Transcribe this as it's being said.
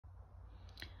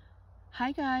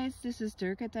Hi guys, this is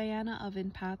Durga Diana of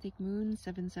Empathic Moon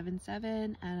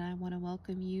 777, and I want to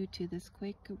welcome you to this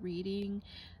quick reading.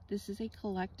 This is a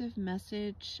collective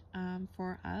message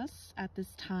for us at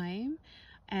this time,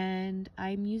 and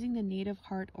I'm using the Native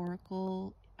Heart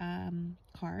Oracle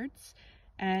cards.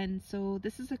 And so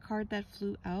this is a card that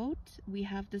flew out. We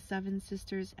have the Seven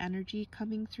Sisters energy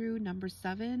coming through, number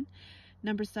 7.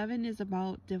 Number 7 is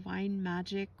about divine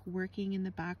magic working in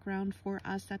the background for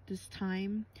us at this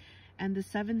time. And the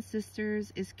Seven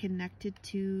Sisters is connected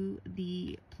to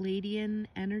the Pleiadian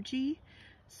energy.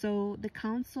 So the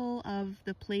Council of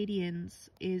the Pleiadians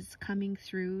is coming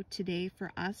through today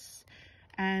for us.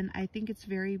 And I think it's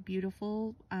very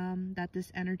beautiful that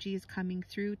this energy is coming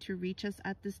through to reach us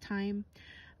at this time.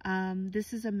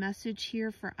 This is a message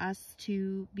here for us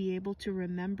to be able to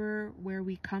remember where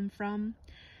we come from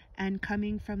and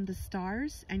coming from the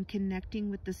stars and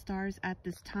connecting with the stars at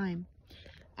this time.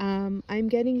 I'm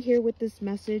getting here with this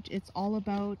message. It's all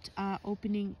about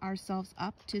opening ourselves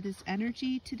up to this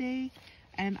energy today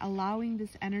and allowing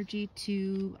this energy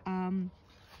to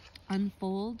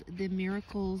unfold the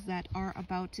miracles that are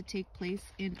about to take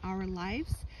place in our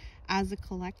lives as a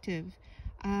collective.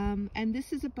 And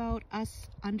this is about us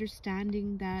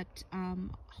understanding that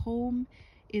home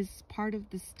is part of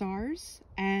the stars,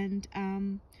 and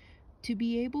to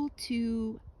be able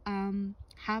to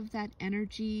have that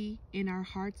energy in our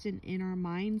hearts and in our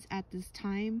minds at this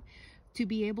time, to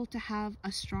be able to have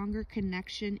a stronger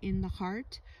connection in the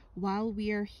heart while we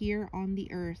are here on the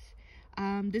earth.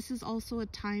 This is also a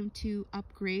time to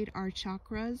upgrade our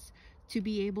chakras, to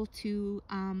be able to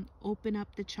open up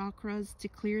the chakras, to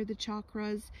clear the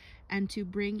chakras, and to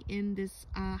bring in this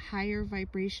higher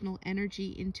vibrational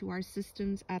energy into our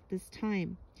systems at this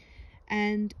time.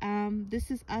 And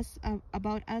this is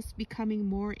about us becoming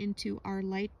more into our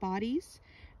light bodies,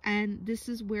 and this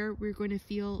is where we're going to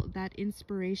feel that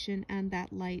inspiration and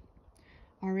that light.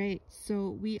 All right,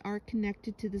 so we are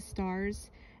connected to the stars,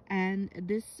 and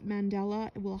this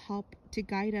mandala will help to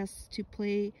guide us to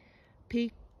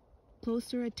pay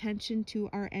closer attention to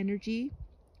our energy,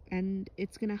 and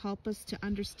it's going to help us to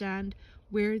understand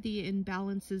where the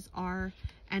imbalances are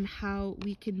and how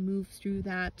we can move through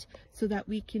that so that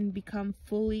we can become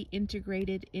fully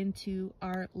integrated into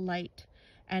our light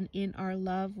and in our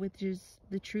love, which is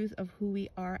the truth of who we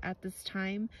are at this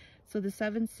time. So the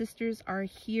Seven Sisters are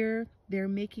here. They're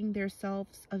making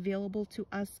themselves available to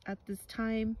us at this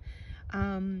time.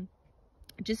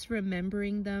 Just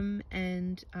remembering them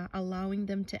and allowing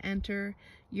them to enter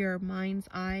your mind's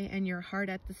eye and your heart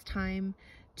at this time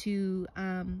to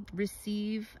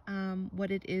receive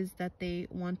what it is that they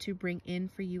want to bring in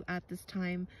for you at this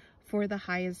time for the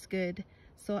highest good.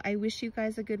 So I wish you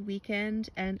guys a good weekend,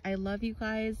 and I love you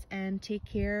guys, and take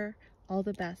care. All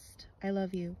the best. I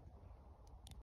love you.